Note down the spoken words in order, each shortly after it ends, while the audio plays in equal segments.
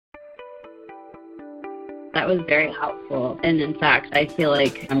That was very helpful. And in fact, I feel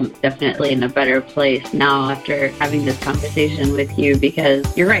like I'm definitely in a better place now after having this conversation with you,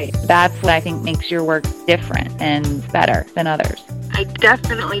 because you're right. That's what I think makes your work different and better than others. I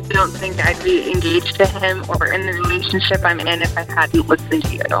definitely don't think I'd be engaged to him or in the relationship I'm in if I hadn't listened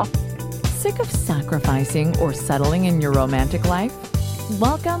to you. Sick of sacrificing or settling in your romantic life?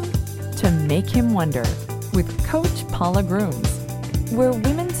 Welcome to Make Him Wonder with Coach Paula Grooms, where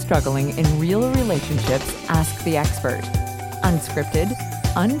women struggling in real relationships ask the expert. Unscripted,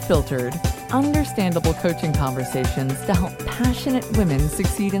 unfiltered, understandable coaching conversations to help passionate women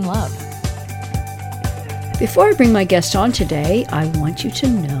succeed in love. Before I bring my guest on today, I want you to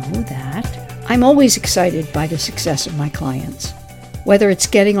know that I'm always excited by the success of my clients. Whether it's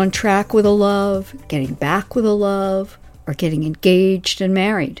getting on track with a love, getting back with a love, or getting engaged and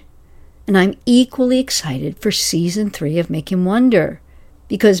married. And I'm equally excited for Season 3 of Make Him Wonder,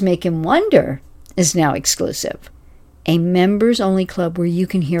 because Make Him Wonder is now exclusive. A members-only club where you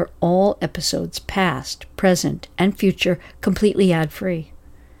can hear all episodes past, present, and future completely ad-free.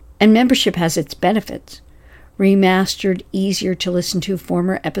 And membership has its benefits. Remastered, easier to listen to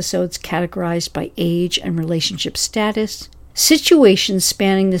former episodes categorized by age and relationship status. Situations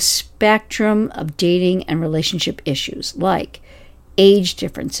spanning the spectrum of dating and relationship issues like age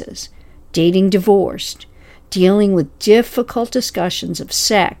differences, dating divorced, dealing with difficult discussions of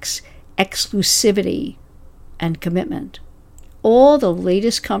sex, exclusivity, and commitment. All the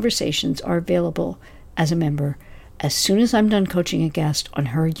latest conversations are available as a member as soon as I'm done coaching a guest on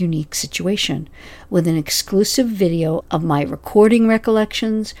her unique situation, with an exclusive video of my recording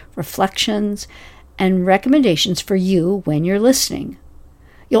recollections, reflections, and recommendations for you when you're listening.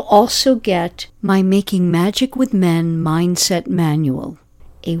 You'll also get my Making Magic with Men Mindset Manual,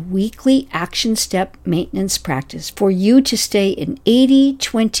 a weekly action step maintenance practice for you to stay in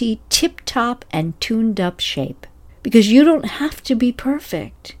 80-20 tip-top and tuned-up shape. Because you don't have to be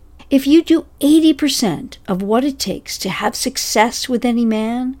perfect. If you do 80% of what it takes to have success with any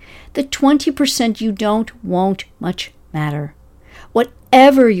man, the 20% you don't won't much matter.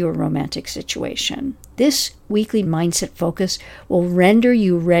 Whatever your romantic situation, this weekly mindset focus will render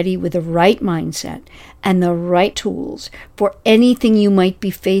you ready with the right mindset and the right tools for anything you might be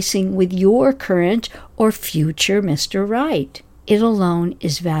facing with your current or future Mr. Right. It alone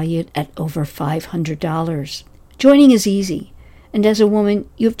is valued at over $500. Joining is easy, and as a woman,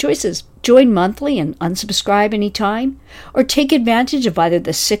 you have choices. Join monthly and unsubscribe anytime, or take advantage of either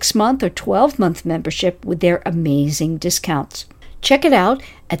the 6-month or 12-month membership with their amazing discounts. Check it out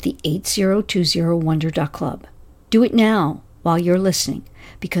at the 8020wonder.club. Do it now while you're listening,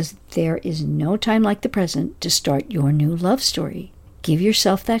 because there is no time like the present to start your new love story. Give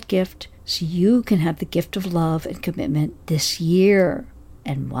yourself that gift so you can have the gift of love and commitment this year.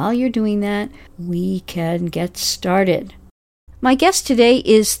 And while you're doing that, we can get started. My guest today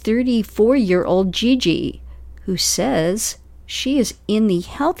is 34-year-old Gigi, who says she is in the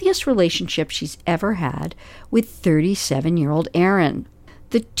healthiest relationship she's ever had with 37-year-old Aaron.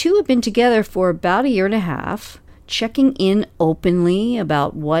 The two have been together for about a year and a half, checking in openly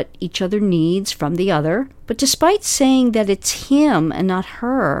about what each other needs from the other. But despite saying that it's him and not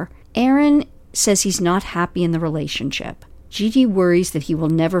her, Aaron says he's not happy in the relationship. Gigi worries that he will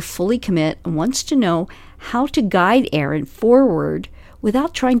never fully commit and wants to know how to guide Aaron forward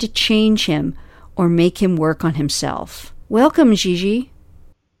without trying to change him or make him work on himself. Welcome, Gigi.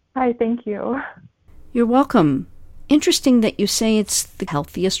 Hi, thank you. You're welcome. Interesting that you say it's the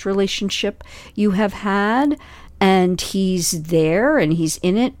healthiest relationship you have had, and he's there and he's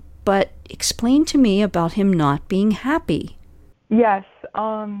in it, but explain to me about him not being happy. Yes,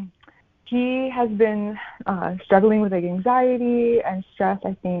 he has been struggling with anxiety and stress,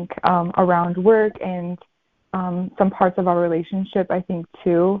 I think, around work and some parts of our relationship, I think,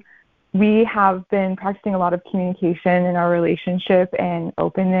 too. We have been practicing a lot of communication in our relationship and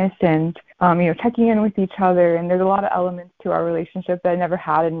openness and, checking in with each other. And there's a lot of elements to our relationship that I never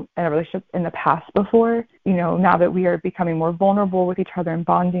had in a relationship in the past before. Now that we are becoming more vulnerable with each other and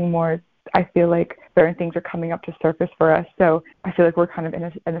bonding more, I feel like certain things are coming up to surface for us. So I feel like we're kind of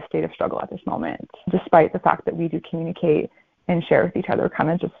in a state of struggle at this moment, despite the fact that we do communicate and share with each other. We're kind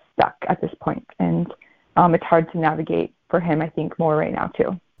of just stuck at this point. And it's hard to navigate for him, I think, more right now,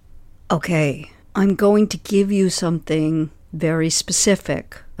 too. Okay, I'm going to give you something very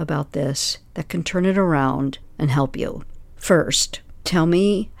specific about this that can turn it around and help you. First, tell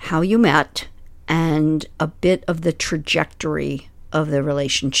me how you met and a bit of the trajectory of the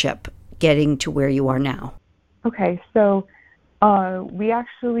relationship getting to where you are now. Okay, so we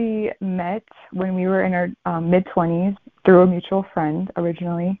actually met when we were in our mid-20s through a mutual friend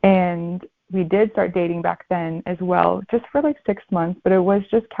originally, and we did start dating back then as well, just for like 6 months, but it was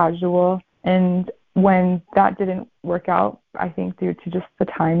just casual. And when that didn't work out, I think due to just the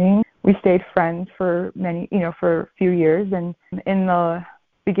timing, we stayed friends for for a few years. And in the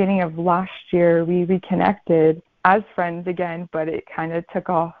beginning of last year, we reconnected as friends again, but it kind of took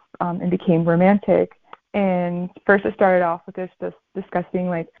off and became romantic. And first it started off with just discussing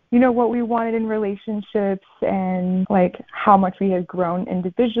what we wanted in relationships and how much we had grown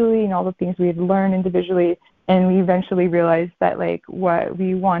individually and all the things we had learned individually. And we eventually realized that what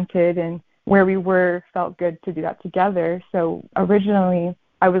we wanted and where we were felt good to do that together. So originally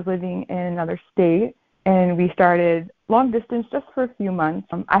I was living in another state, and we started long distance just for a few months.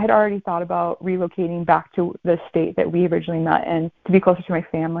 I had already thought about relocating back to the state that we originally met in to be closer to my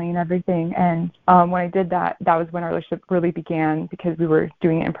family and everything. And when I did that, that was when our relationship really began, because we were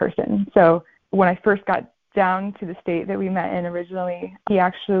doing it in person. So when I first got down to the state that we met in originally, he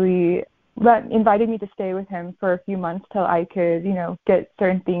actually invited me to stay with him for a few months till I could, get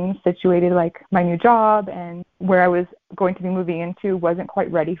certain things situated, like my new job, and where I was going to be moving into wasn't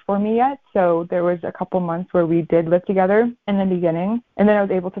quite ready for me yet. So there was a couple months where we did live together in the beginning, and then I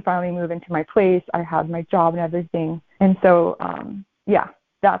was able to finally move into my place. I had my job and everything. And so,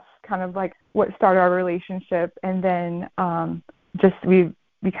 that's kind of what started our relationship. And then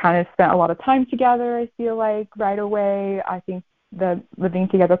we kind of spent a lot of time together, I feel right away. I think the living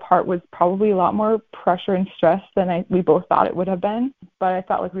together part was probably a lot more pressure and stress than we both thought it would have been. But I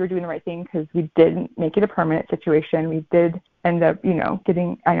felt like we were doing the right thing because we didn't make it a permanent situation. We did end up,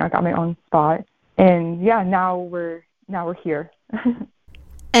 I got my own spot. And now we're here.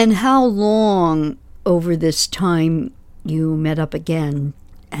 And how long over this time you met up again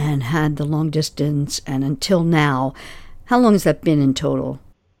and had the long distance, and until now, how long has that been in total?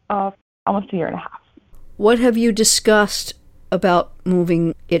 Almost a year and a half. What have you discussed about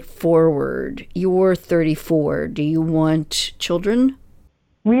moving it forward? You're 34. Do you want children?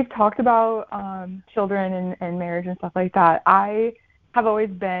 We've talked about children and marriage and stuff like that. I have always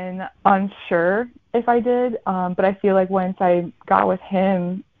been unsure if I did, but I feel once I got with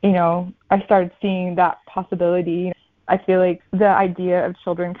him, I started seeing that possibility. I feel the idea of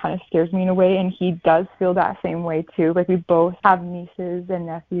children kind of scares me in a way, and he does feel that same way too. We both have nieces and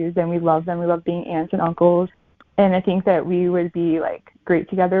nephews, and we love them. We love being aunts and uncles. And I think that we would be great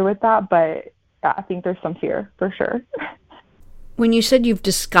together with that, but I think there's some fear for sure. When you said you've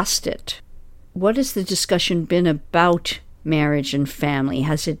discussed it, what has the discussion been about marriage and family?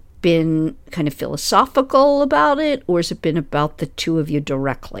 Has it been kind of philosophical about it, or has it been about the two of you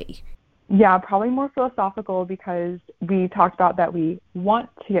directly? Yeah, probably more philosophical, because we talked about that we want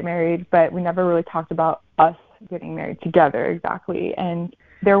to get married, but we never really talked about us getting married together exactly. And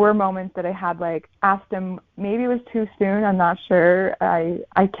there were moments that I had asked him, maybe it was too soon, I'm not sure. I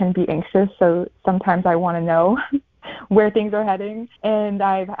can be anxious, so sometimes I want to know where things are heading. And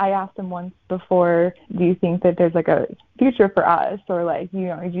I asked him once before, do you think that there's a future for us, or do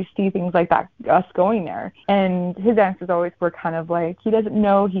you see things like that, us going there? And his answers always were kind of he doesn't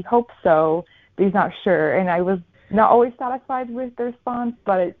know, he hopes so, but he's not sure. And I was not always satisfied with the response,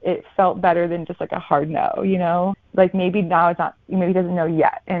 but it felt better than just a hard no, maybe now it's not, maybe he doesn't know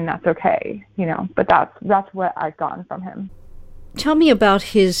yet, and that's okay, but that's what I've gotten from him. Tell me about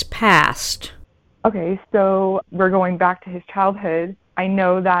his past. Okay, so we're going back to his childhood. I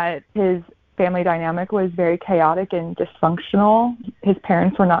know that his family dynamic was very chaotic and dysfunctional. His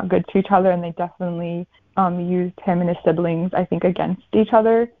parents were not good to each other, and they definitely used him and his siblings, I think, against each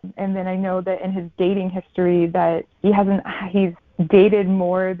other. And then I know that in his dating history that he's dated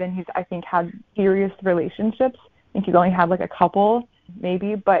more than he's, I think, had serious relationships. I think he's only had a couple,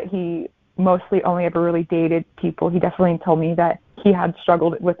 maybe, but he mostly only ever really dated people. He definitely told me that he had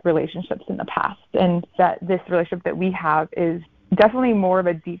struggled with relationships in the past, and that this relationship that we have is definitely more of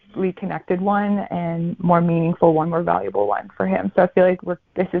a deeply connected one and more meaningful one, more valuable one for him. So I feel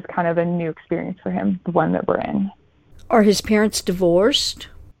this is kind of a new experience for him, the one that we're in. Are his parents divorced?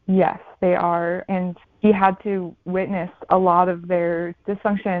 Yes, they are. And he had to witness a lot of their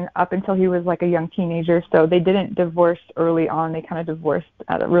dysfunction up until he was a young teenager. So they didn't divorce early on. They kind of divorced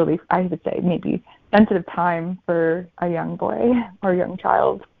at a really, I would say, maybe sensitive time for a young boy or young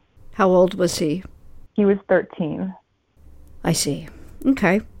child. How old was he? He was 13. I see.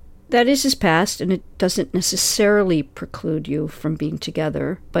 Okay. That is his past, and it doesn't necessarily preclude you from being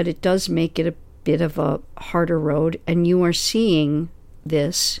together, but it does make it a bit of a harder road, and you are seeing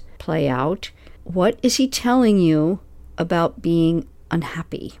this play out. What is he telling you about being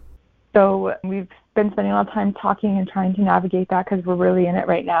unhappy? So we've been spending a lot of time talking and trying to navigate that, because we're really in it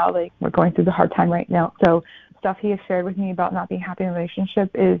right now. We're going through the hard time right now. So stuff he has shared with me about not being happy in a relationship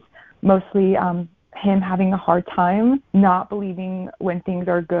is mostly him having a hard time not believing when things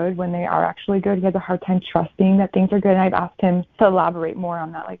are good, when they are actually good. He has a hard time trusting that things are good. And I've asked him to elaborate more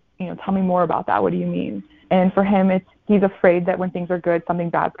on that. Like, tell me more about that. What do you mean? And for him, he's afraid that when things are good, something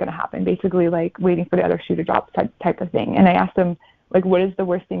bad's going to happen. Basically, like waiting for the other shoe to drop type of thing. And I asked him, like, what is the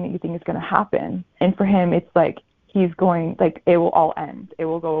worst thing that you think is going to happen? And for him, it's like he's going, like, it will all end. It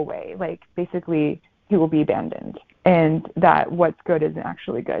will go away. Like, basically, he will be abandoned. And that what's good isn't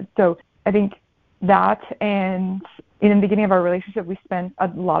actually good. So I think that, and in the beginning of our relationship, we spent a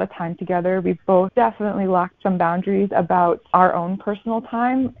lot of time together. We both definitely lacked some boundaries about our own personal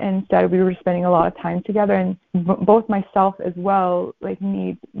time. Instead, we were spending a lot of time together, and both myself as well, like,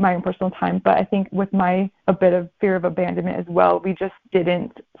 need my own personal time. But I think with a bit of fear of abandonment as well, we just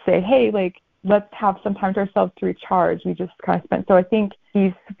didn't say, hey, like, let's have some time to ourselves to recharge. We just kind of spent. So I think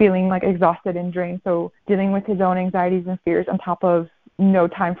he's feeling like exhausted and drained. So dealing with his own anxieties and fears on top of no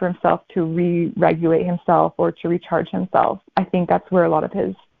time for himself to re-regulate himself or to recharge himself. I think that's where a lot of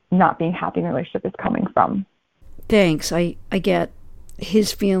his not being happy in the relationship is coming from. Thanks. I get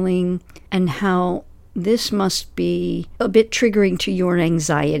his feeling and how this must be a bit triggering to your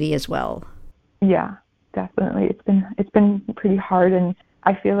anxiety as well. Yeah, definitely. It's been pretty hard, and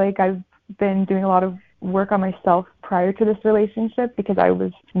I feel like I've been doing a lot of work on myself prior to this relationship because I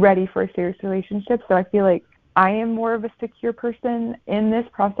was ready for a serious relationship. So I feel like I am more of a secure person in this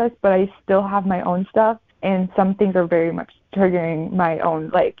process, but I still have my own stuff, and some things are very much triggering my own,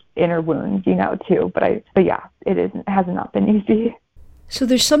 like, inner wounds, too. But yeah, it has not been easy. So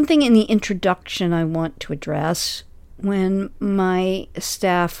there's something in the introduction I want to address. When my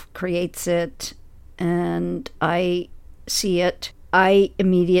staff creates it and I see it, I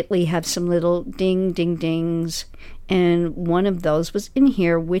immediately have some little ding, ding, dings. And one of those was in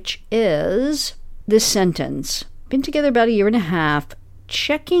here, which is this sentence. Been together about a year and a half,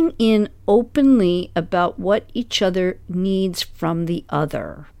 checking in openly about what each other needs from the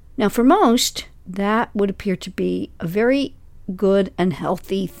other. Now, for most, that would appear to be a very good and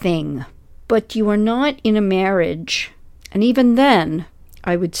healthy thing. But you are not in a marriage. And even then,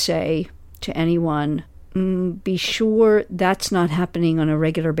 I would say to anyone, be sure that's not happening on a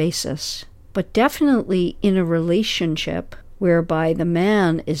regular basis. But definitely in a relationship whereby the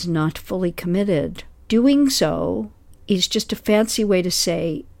man is not fully committed. Doing so is just a fancy way to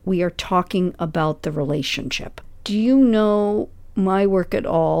say we are talking about the relationship. Do you know my work at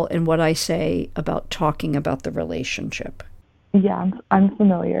all and what I say about talking about the relationship? Yeah, I'm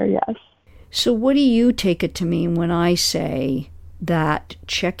familiar, yes. So what do you take it to mean when I say that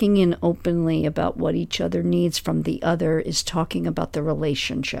checking in openly about what each other needs from the other is talking about the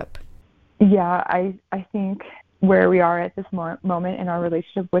relationship? Yeah, I think where we are at this moment in our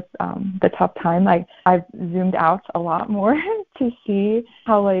relationship with the tough time, like, I've zoomed out a lot more to see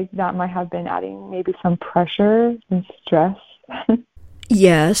how, like, that might have been adding maybe some pressure and stress.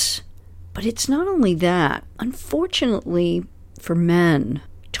 Yes, but it's not only that. Unfortunately for men,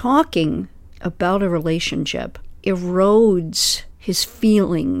 talking about a relationship erodes his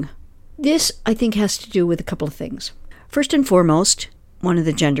feeling. This, I think, has to do with a couple of things. First and foremost, one of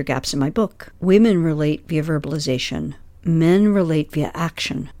the gender gaps in my book. Women relate via verbalization. Men relate via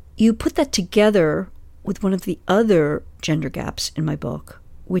action. You put that together with one of the other gender gaps in my book,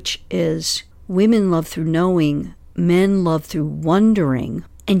 which is women love through knowing, men love through wondering,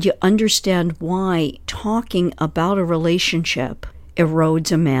 and you understand why talking about a relationship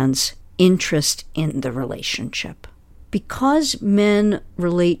erodes a man's interest in the relationship. Because men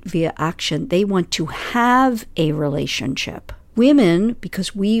relate via action, they want to have a relationship. Women,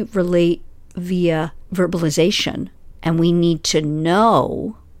 because we relate via verbalization and we need to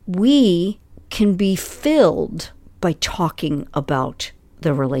know, we can be filled by talking about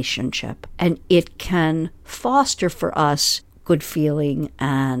the relationship. And it can foster for us good feeling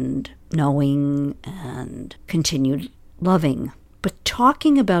and knowing and continued loving. But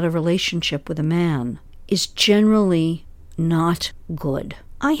talking about a relationship with a man is generally not good.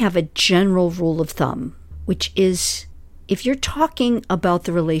 I have a general rule of thumb, which is if you're talking about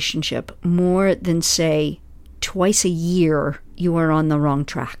the relationship more than, say, twice a year, you are on the wrong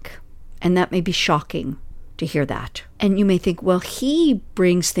track. And that may be shocking to hear that. And you may think, well, he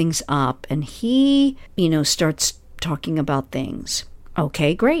brings things up and he, starts talking about things.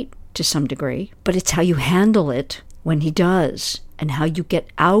 Okay, great, to some degree. But it's how you handle it when he does and how you get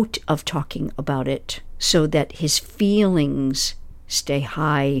out of talking about it so that his feelings stay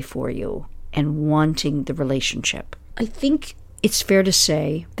high for you and wanting the relationship. I think it's fair to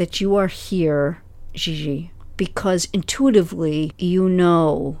say that you are here, Gigi, because intuitively you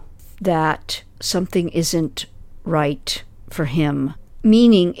know that something isn't right for him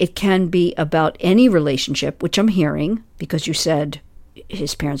meaning it can be about any relationship, which I'm hearing because you said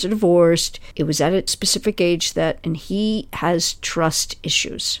his parents are divorced, it was at a specific age and he has trust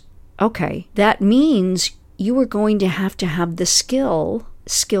issues. Okay, that means you are going to have the skill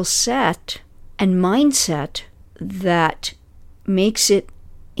set, and mindset that makes it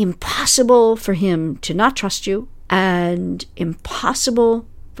impossible for him to not trust you and impossible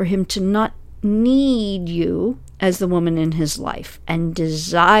for him to not need you as the woman in his life and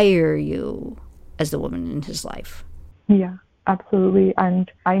desire you as the woman in his life. Yeah, absolutely.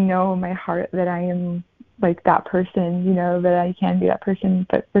 And I know in my heart that I am like that person, you know, that I can be that person,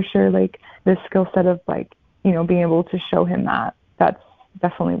 but for sure, like the skill set of like, you know, being able to show him that's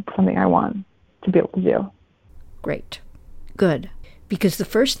definitely something I want to be able to do. Great. Good. Because the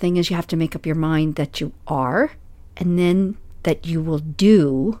first thing is you have to make up your mind that you are, and then that you will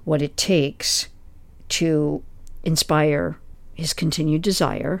do what it takes to inspire his continued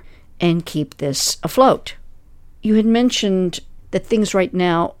desire and keep this afloat. You had mentioned that things right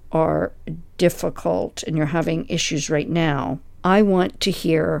now are difficult and you're having issues right now. I want to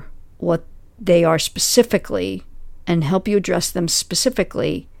hear what they are specifically and help you address them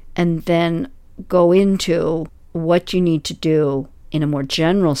specifically, and then go into what you need to do in a more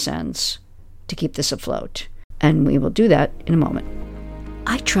general sense to keep this afloat. And we will do that in a moment.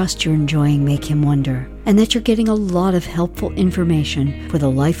 I trust you're enjoying Make Him Wonder, and that you're getting a lot of helpful information for the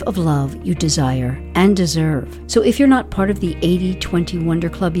life of love you desire and deserve. So if you're not part of the 80/20 Wonder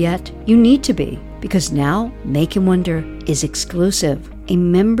Club yet, you need to be, because now Make Him Wonder is exclusive, a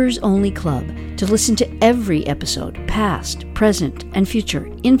members-only club to listen to every episode, past, present, and future,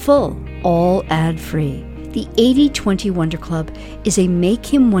 in full, all ad-free. The 80/20 Wonder Club is a Make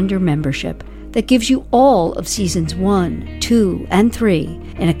Him Wonder membership that gives you all of seasons 1, 2, and 3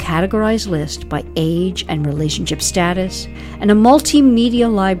 in a categorized list by age and relationship status, and a multimedia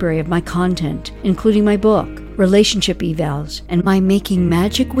library of my content, including my book, Relationship Evals, and my Making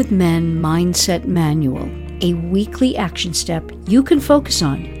Magic with Men Mindset Manual, a weekly action step you can focus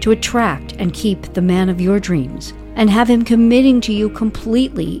on to attract and keep the man of your dreams, and have him committing to you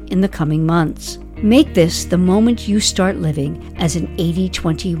completely in the coming months. Make this the moment you start living as an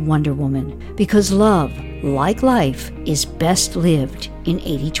 80/20 Wonder Woman, because love, like life, is best lived in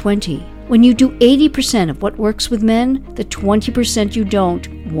 80/20. When you do 80% of what works with men, the 20% you don't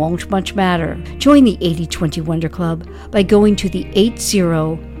won't much matter. Join the 80/20 Wonder Club by going to the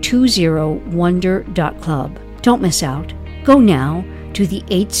 8020wonder.club. Don't miss out. Go now to the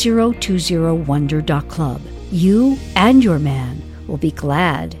 8020wonder.club. You and your man will be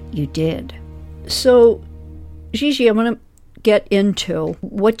glad you did. So, Gigi, I want to get into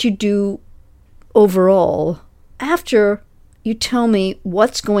what you do overall after you tell me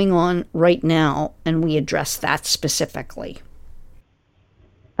what's going on right now and we address that specifically.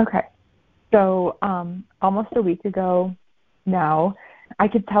 Okay. So almost a week ago now, I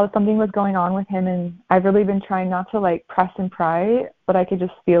could tell something was going on with him, and I've really been trying not to like press and pry, but I could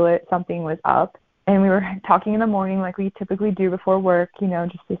just feel it. Something was up. And we were talking in the morning like we typically do before work, you know,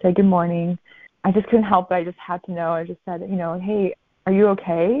 just to say good morning. I just couldn't help it. I just had to know. I just said, you know, hey, are you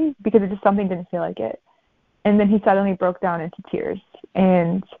okay? Because it just something didn't feel like it. And then he suddenly broke down into tears.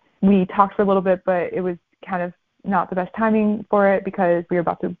 And we talked for a little bit, but it was kind of not the best timing for it because we were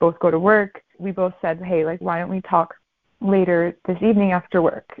about to both go to work. We both said, hey, like, why don't we talk later this evening after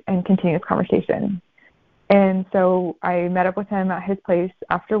work and continue this conversation? And so I met up with him at his place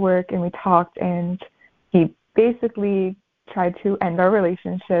after work, and we talked, and he basically tried to end our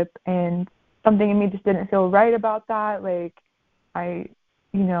relationship, and something in me just didn't feel right about that. Like, I,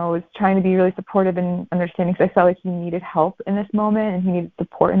 you know, was trying to be really supportive and understanding because I felt like he needed help in this moment and he needed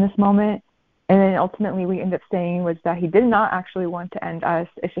support in this moment. And then ultimately we ended up saying was that he did not actually want to end us.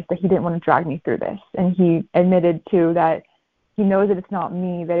 It's just that he didn't want to drag me through this. And he admitted, too, that he knows that it's not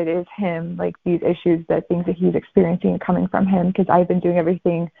me, that it is him, like these issues, that things that he's experiencing are coming from him because I've been doing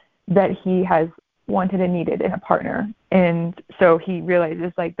everything that he has wanted and needed in a partner. And so he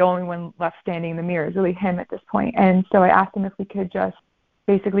realizes like the only one left standing in the mirror is really him at this point. And so I asked him if we could just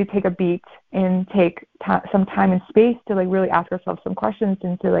basically take a beat and take some time and space to like really ask ourselves some questions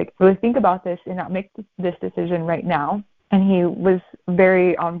and to like really think about this and not make this decision right now. And he was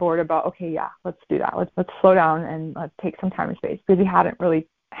very on board about, okay, yeah, let's do that. Let's slow down and let's take some time and space, because he hadn't really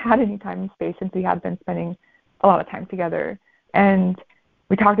had any time and space since we had been spending a lot of time together. And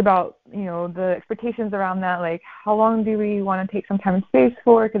we talked about, you know, the expectations around that, like how long do we want to take some time and space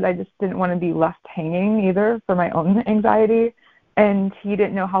for, because I just didn't want to be left hanging either for my own anxiety. And he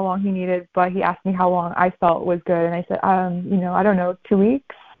didn't know how long he needed, but he asked me how long I felt was good. And I said, you know, I don't know, 2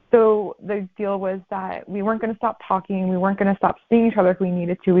 weeks. So the deal was that we weren't going to stop talking. We weren't going to stop seeing each other if we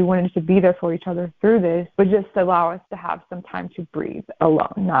needed to. We wanted to be there for each other through this, but just allow us to have some time to breathe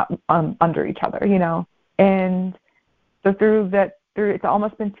alone, not under each other, you know. And so through it's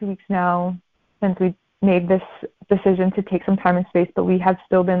almost been 2 weeks now since we made this decision to take some time and space, but we have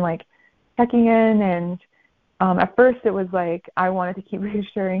still been like checking in. And at first it was like I wanted to keep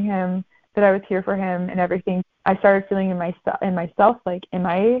reassuring him that I was here for him and everything. I started feeling in myself like, am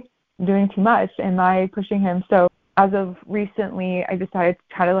I doing too much? Am I pushing him? So as of recently, I decided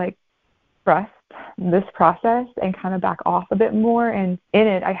to try to like trust this process and kind of back off a bit more. And in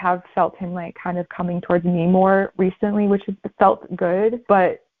it, I have felt him like kind of coming towards me more recently, which has felt good.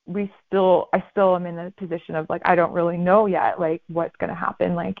 But I still am in a position of like, I don't really know yet, like what's going to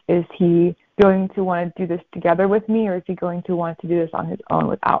happen. Like, is he going to want to do this together with me, or is he going to want to do this on his own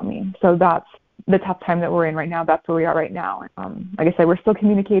without me? So that's the tough time that we're in right now. That's where we are right now. Like I said, we're still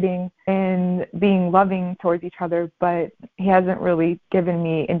communicating and being loving towards each other, but he hasn't really given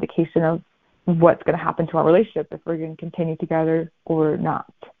me indication of what's going to happen to our relationship, if we're going to continue together or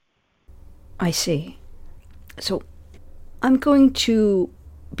not. I see. So I'm going to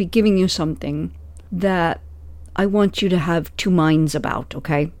be giving you something that I want you to have two minds about,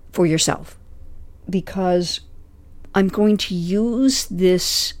 okay, for yourself. Because I'm going to use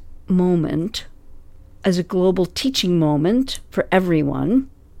this moment as a global teaching moment for everyone.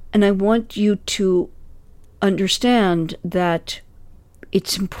 And I want you to understand that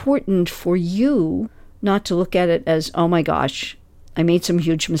it's important for you not to look at it as, oh my gosh, I made some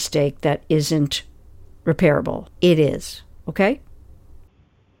huge mistake that isn't repairable. It is, okay?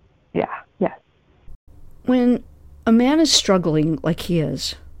 Yeah, yes. When a man is struggling like he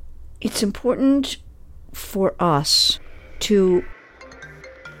is, it's important for us to...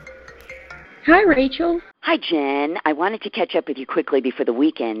 Hi, Rachel. Hi, Jen. I wanted to catch up with you quickly before the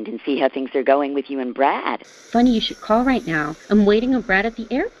weekend and see how things are going with you and Brad. Funny you should call right now. I'm waiting on Brad at the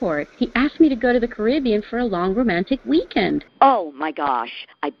airport. He asked me to go to the Caribbean for a long romantic weekend. Oh, my gosh.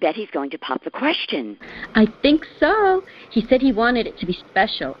 I bet he's going to pop the question. I think so. He said he wanted it to be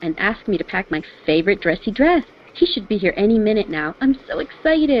special and asked me to pack my favorite dressy dress. He should be here any minute now. I'm so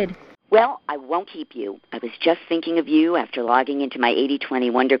excited. Well, I won't keep you. I was just thinking of you after logging into my 80/20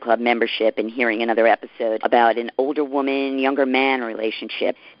 Wonder Club membership and hearing another episode about an older woman, younger man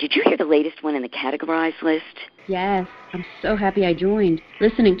relationship. Did you hear the latest one in the categorized list? Yes, I'm so happy I joined.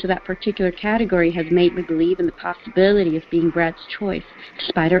 Listening to that particular category has made me believe in the possibility of being Brad's choice,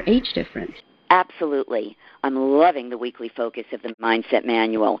 despite our age difference. Absolutely. I'm loving the weekly focus of the Mindset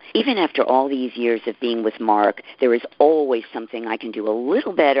Manual. Even after all these years of being with Mark, there is always something I can do a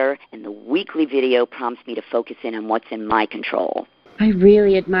little better, and the weekly video prompts me to focus in on what's in my control. I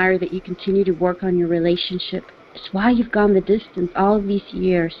really admire that you continue to work on your relationship. It's why you've gone the distance all of these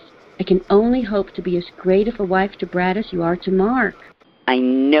years. I can only hope to be as great of a wife to Brad as you are to Mark. I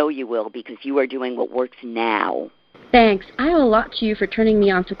know you will, because you are doing what works now. Thanks. I owe a lot to you for turning me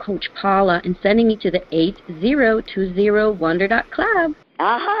on to Coach Paula and sending me to the 8020wonder.club.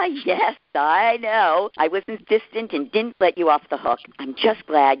 Ah, yes, I know. I was insistent and didn't let you off the hook. I'm just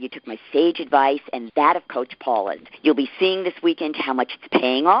glad you took my sage advice and that of Coach Paula's. You'll be seeing this weekend how much it's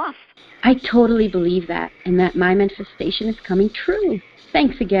paying off. I totally believe that, and that my manifestation is coming true.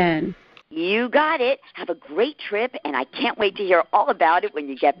 Thanks again. You got it. Have a great trip, and I can't wait to hear all about it when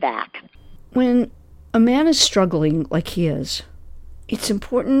you get back. When a man is struggling like he is, it's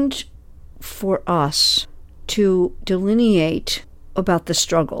important for us to delineate about the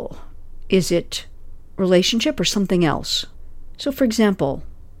struggle. Is it relationship or something else? So, for example,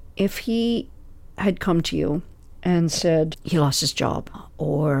 if he had come to you and said he lost his job,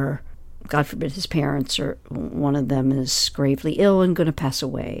 or God forbid his parents or one of them is gravely ill and going to pass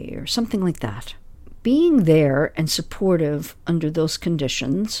away, or something like that, being there and supportive under those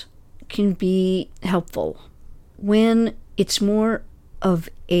conditions can be helpful. When it's more of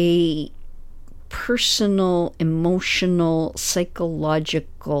a personal, emotional,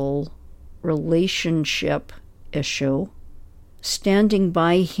 psychological relationship issue, standing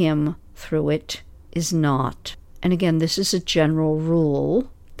by him through it is not. And again, this is a general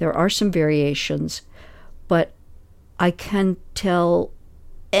rule. There are some variations, but I can tell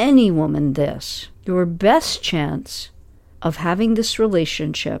any woman this: your best chance of having this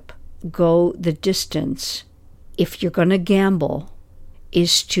relationship go the distance, if you're going to gamble,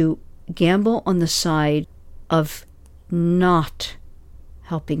 is to gamble on the side of not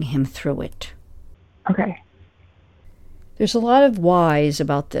helping him through it. Okay. There's a lot of whys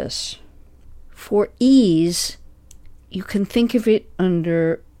about this. For ease, you can think of it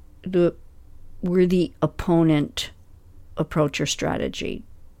under the worthy opponent approach or strategy.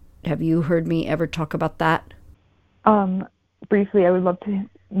 Have you heard me ever talk about that? Briefly, I would love to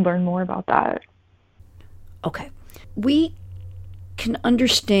learn more about that. Okay. We can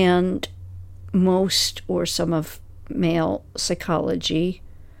understand most or some of male psychology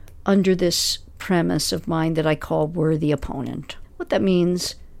under this premise of mine that I call worthy opponent. What that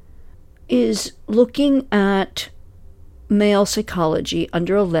means is looking at male psychology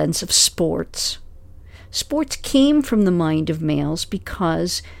under a lens of sports. Sports came from the mind of males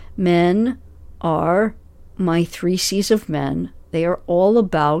because men are my 3 C's of men. They are all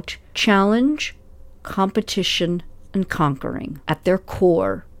about challenge, competition, and conquering at their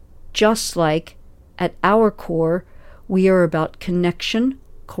core. Just like at our core, we are about connection,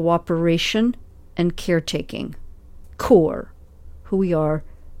 cooperation, and caretaking. Core, who we are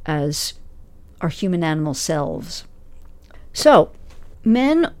as our human animal selves. So,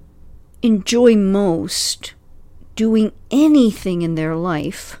 men enjoy most doing anything in their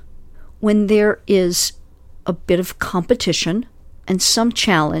life when there is a bit of competition and some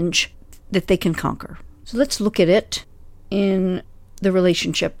challenge that they can conquer. So let's look at it in the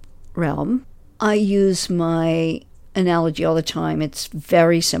relationship realm. I use my analogy all the time. It's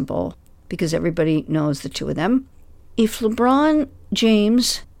very simple because everybody knows the two of them. If LeBron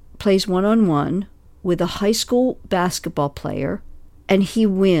James plays one-on-one with a high school basketball player and he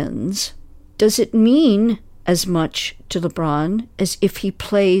wins, does it mean as much to LeBron as if he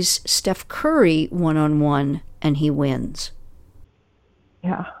plays Steph Curry one-on-one and he wins?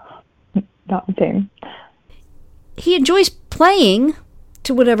 Yeah, not the same. He enjoys playing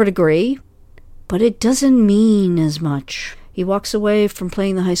to whatever degree, but it doesn't mean as much. He walks away from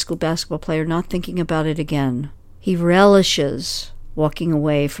playing the high school basketball player not thinking about it again. He relishes walking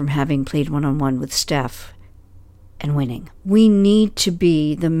away from having played one-on-one with Steph and winning. We need to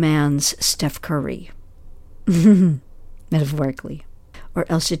be the man's Steph Curry, metaphorically, or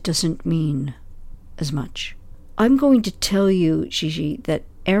else it doesn't mean as much. I'm going to tell you, Gigi, that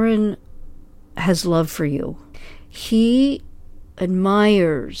Aaron has love for you. He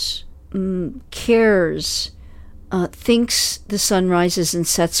admires, cares, thinks the sun rises and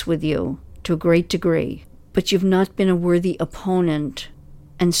sets with you to a great degree, but you've not been a worthy opponent,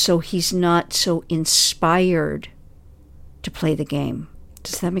 and so he's not so inspired to play the game.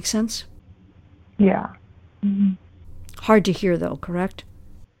 Does that make sense? Yeah. Mm-hmm. Hard to hear, though, correct?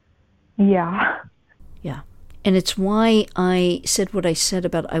 Yeah. Yeah. And it's why I said what I said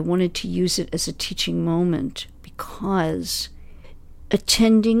about I wanted to use it as a teaching moment, because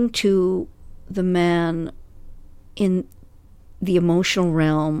attending to the man in the emotional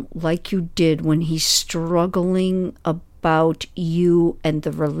realm like you did when he's struggling about you and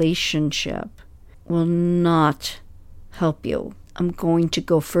the relationship will not help you. I'm going to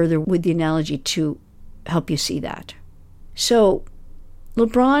go further with the analogy to help you see that. So,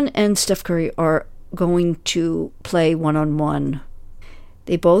 LeBron and Steph Curry are going to play one-on-one.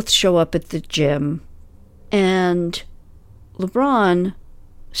 They both show up at the gym, and LeBron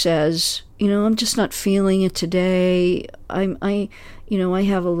says, I'm just not feeling it today. I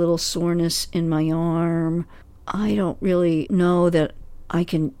have a little soreness in my arm. I don't really know that I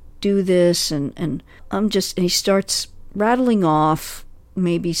can do this, and he starts rattling off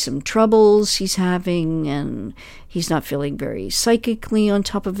maybe some troubles he's having, and he's not feeling very psychically on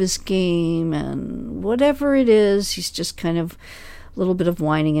top of his game, and whatever it is, he's just kind of a little bit of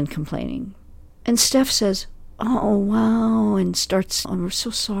whining and complaining. And Steph says, oh, wow, and starts, oh, we're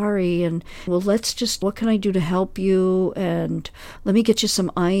so sorry, and well, what can I do to help you, and let me get you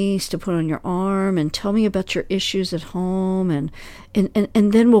some ice to put on your arm, and tell me about your issues at home, and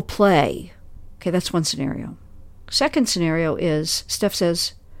then we'll play. Okay, that's one scenario. Second scenario is Steph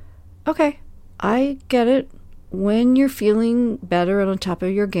says, okay, I get it. When you're feeling better and on top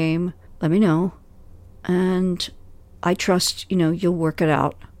of your game, let me know. And I trust, you'll work it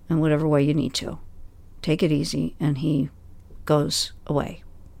out in whatever way you need to. Take it easy. And he goes away.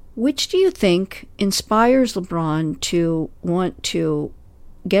 Which do you think inspires LeBron to want to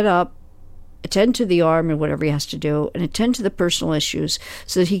get up, attend to the arm and whatever he has to do, and attend to the personal issues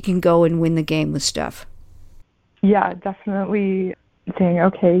so that he can go and win the game with Steph? Yeah, definitely saying,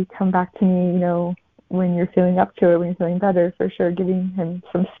 okay, come back to me, when you're feeling up to it, when you're feeling better, for sure, giving him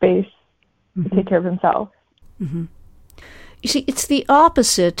some space to take care of himself. Mm-hmm. You see, it's the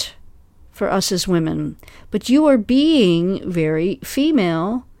opposite for us as women, but you are being very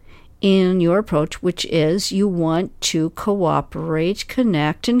female in your approach, which is you want to cooperate,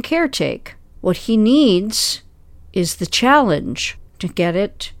 connect, and caretake. What he needs is the challenge to get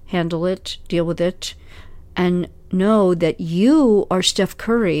it, handle it, deal with it, and know that you are Steph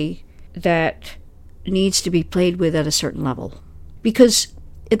Curry that needs to be played with at a certain level. Because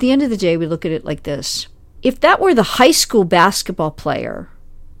at the end of the day, we look at it like this. If that were the high school basketball player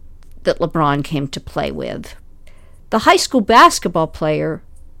that LeBron came to play with, the high school basketball player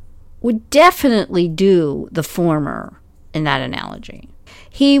would definitely do the former in that analogy.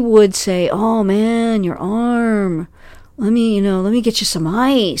 He would say, oh man, your arm, let me get you some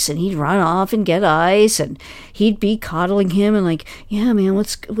ice. And he'd run off and get ice, and he'd be coddling him and like, yeah, man,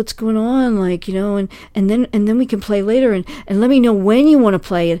 what's going on? Like, and then we can play later, and let me know when you want to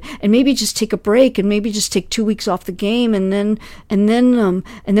play, and maybe just take a break, and maybe just take 2 weeks off the game, and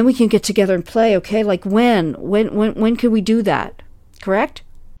then we can get together and play. Okay. Like when could we do that? Correct?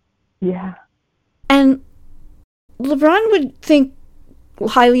 Yeah. And LeBron would think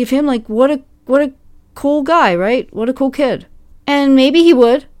highly of him, like what a cool guy, right? What a cool kid. And maybe he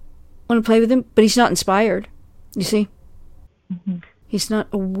would want to play with him, but he's not inspired. You see? Mm-hmm. He's not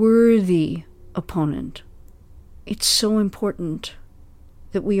a worthy opponent. It's so important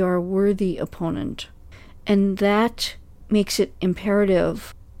that we are a worthy opponent. And that makes it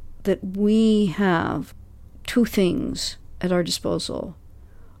imperative that we have two things at our disposal.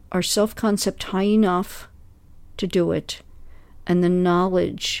 Our self-concept high enough to do it, and the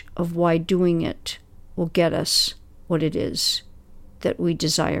knowledge of why doing it will get us what it is that we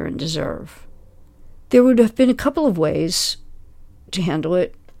desire and deserve. There would have been a couple of ways to handle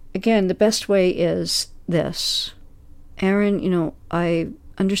it. Again, the best way is this. Aaron, I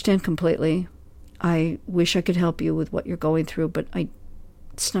understand completely. I wish I could help you with what you're going through, but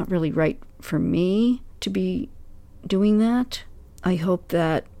it's not really right for me to be doing that. I hope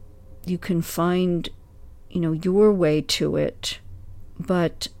that you can find, your way to it,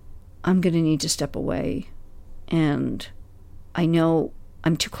 but I'm going to need to step away. And I know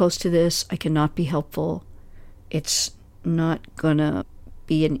I'm too close to this. I cannot be helpful. It's not going to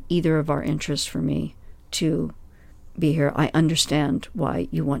be in either of our interests for me to be here. I understand why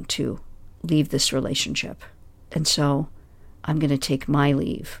you want to leave this relationship. And so I'm going to take my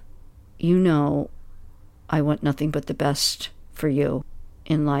leave. I want nothing but the best for you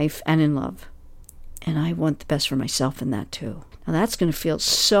in life and in love. And I want the best for myself in that too. Now that's going to feel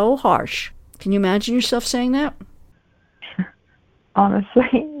so harsh. Can you imagine yourself saying that?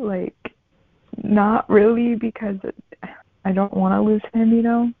 Honestly, not really, because I don't want to lose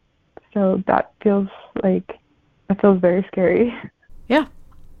him, So that feels very scary. Yeah.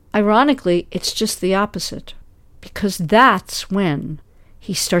 Ironically, it's just the opposite. Because that's when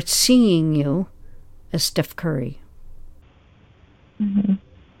he starts seeing you as Steph Curry. Mm-hmm.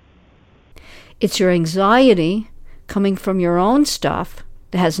 It's your anxiety coming from your own stuff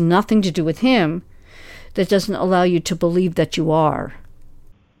that has nothing to do with him that doesn't allow you to believe that you are.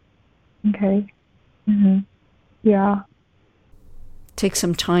 Okay. Mm-hmm. Yeah. Take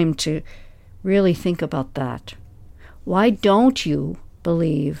some time to really think about that. Why don't you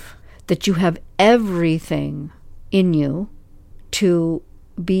believe that you have everything in you to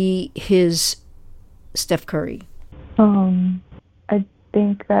be his Steph Curry? I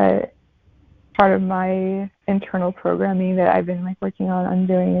think that part of my internal programming that I've been like working on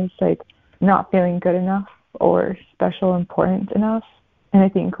undoing is like not feeling good enough or special, important enough. And I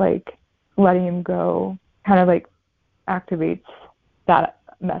think like letting him go kind of like activates that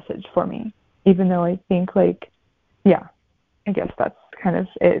message for me, even though I think like, yeah, I guess that's kind of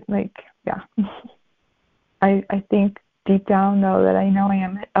it. Like, yeah. I think deep down though that I know I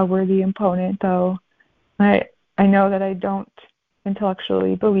am a worthy opponent, though I know that I don't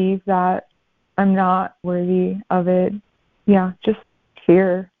intellectually believe that I'm not worthy of it. Yeah, just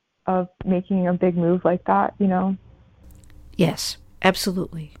fear of making a big move like that, you know? Yes,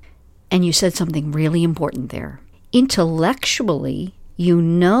 absolutely. And you said something really important there. Intellectually, you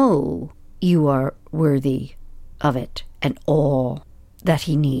know you are worthy of it and all that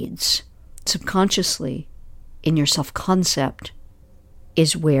he needs. Subconsciously, in your self-concept,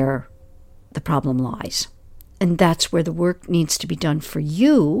 is where the problem lies. And that's where the work needs to be done for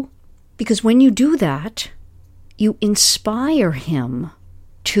you, because when you do that, you inspire him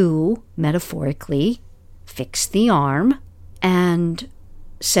to, metaphorically, fix the arm and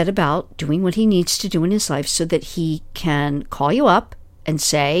set about doing what he needs to do in his life so that he can call you up and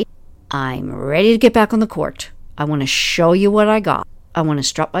say, I'm ready to get back on the court. I want to show you what I got. I want to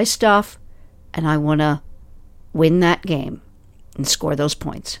strut my stuff, and I want to win that game and score those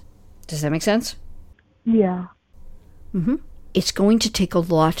points. Does that make sense? Yeah. Mm-hmm. It's going to take a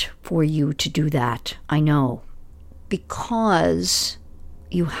lot for you to do that, I know, because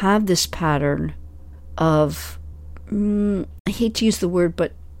you have this pattern of, I hate to use the word,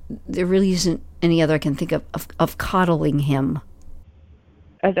 but there really isn't any other I can think of coddling him.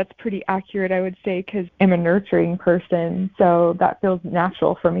 That's pretty accurate, I would say, because I'm a nurturing person, so that feels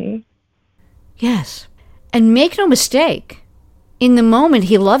natural for me. Yes. And make no mistake, in the moment,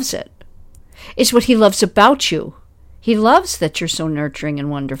 he loves it. It's what he loves about you. He loves that you're so nurturing and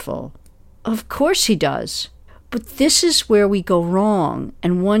wonderful. Of course he does. But this is where we go wrong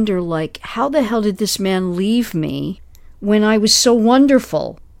and wonder, like, how the hell did this man leave me when I was so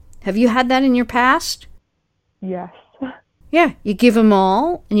wonderful? Have you had that in your past? Yes. Yeah, you give him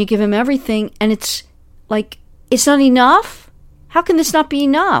all and you give him everything, and it's like, it's not enough? How can this not be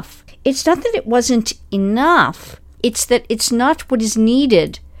enough? It's not that it wasn't enough. It's that it's not what is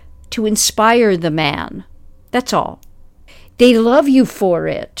needed to inspire the man. That's all. They love you for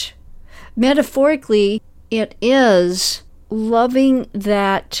it. Metaphorically, it is loving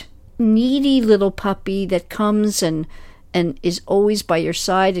that needy little puppy that comes and is always by your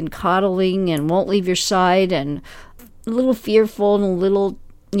side and coddling and won't leave your side and a little fearful and a little,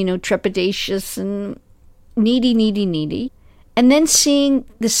 trepidatious and needy. And then seeing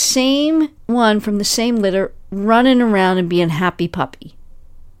the same one from the same litter running around and being a happy puppy.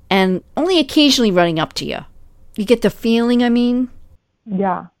 And only occasionally running up to you. You get the feeling, I mean?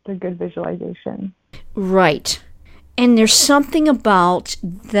 Yeah, it's a good visualization. Right. And there's something about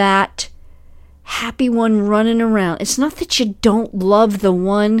that happy one running around. It's not that you don't love the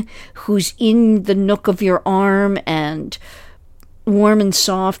one who's in the nook of your arm and warm and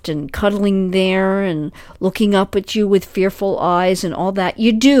soft and cuddling there and looking up at you with fearful eyes and all that.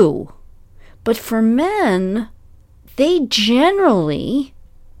 You do. But for men, they generally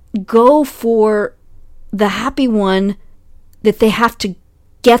go for the happy one that they have to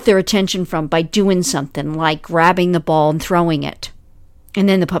get their attention from by doing something like grabbing the ball and throwing it. And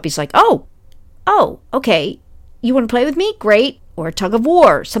then the puppy's like, oh, okay, you want to play with me? Great. Or a tug of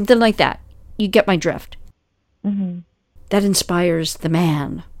war, something like that. You get my drift. Mm-hmm. That inspires the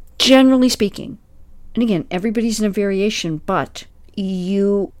man, generally speaking. And again, everybody's in a variation, but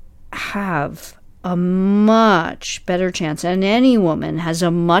you have a much better chance, and any woman has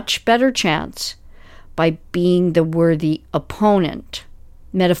a much better chance by being the worthy opponent.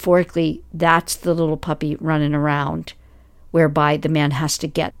 Metaphorically, that's the little puppy running around, whereby the man has to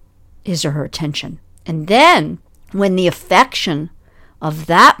get his or her attention. And then, when the affection of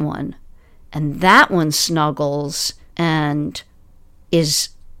that one, and that one snuggles and is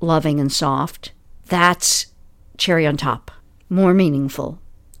loving and soft, that's cherry on top. More meaningful,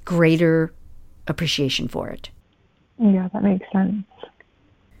 greater appreciation for it. Yeah, that makes sense.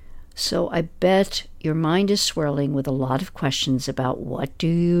 So I bet your mind is swirling with a lot of questions about what do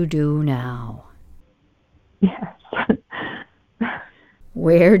you do now? Yes.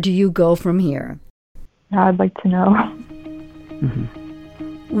 Where do you go from here? Yeah, I'd like to know.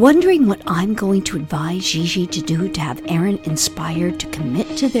 Mm-hmm. Wondering what I'm going to advise Gigi to do to have Aaron inspired to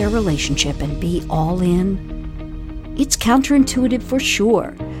commit to their relationship and be all in? It's counterintuitive for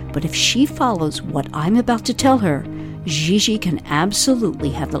sure, but if she follows what I'm about to tell her, Gigi can absolutely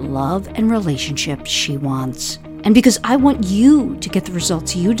have the love and relationship she wants. And because I want you to get the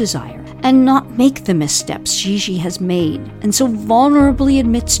results you desire and not make the missteps Gigi has made and so vulnerably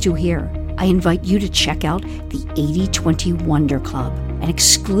admits to here, I invite you to check out the 80/20 Wonder Club, an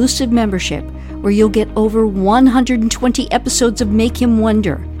exclusive membership where you'll get over 120 episodes of Make Him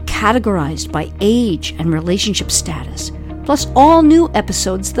Wonder, categorized by age and relationship status, plus all new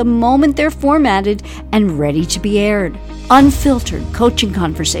episodes the moment they're formatted and ready to be aired. Unfiltered coaching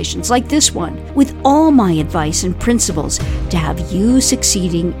conversations like this one, with all my advice and principles to have you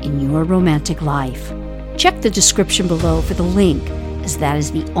succeeding in your romantic life. Check the description below for the link, as that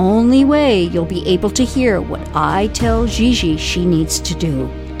is the only way you'll be able to hear what I tell Gigi she needs to do.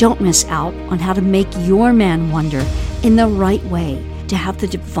 Don't miss out on how to make your man wonder in the right way to have the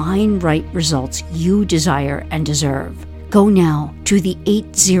divine right results you desire and deserve. Go now to the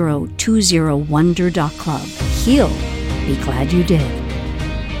 8020wonder.club. He'll be glad you did.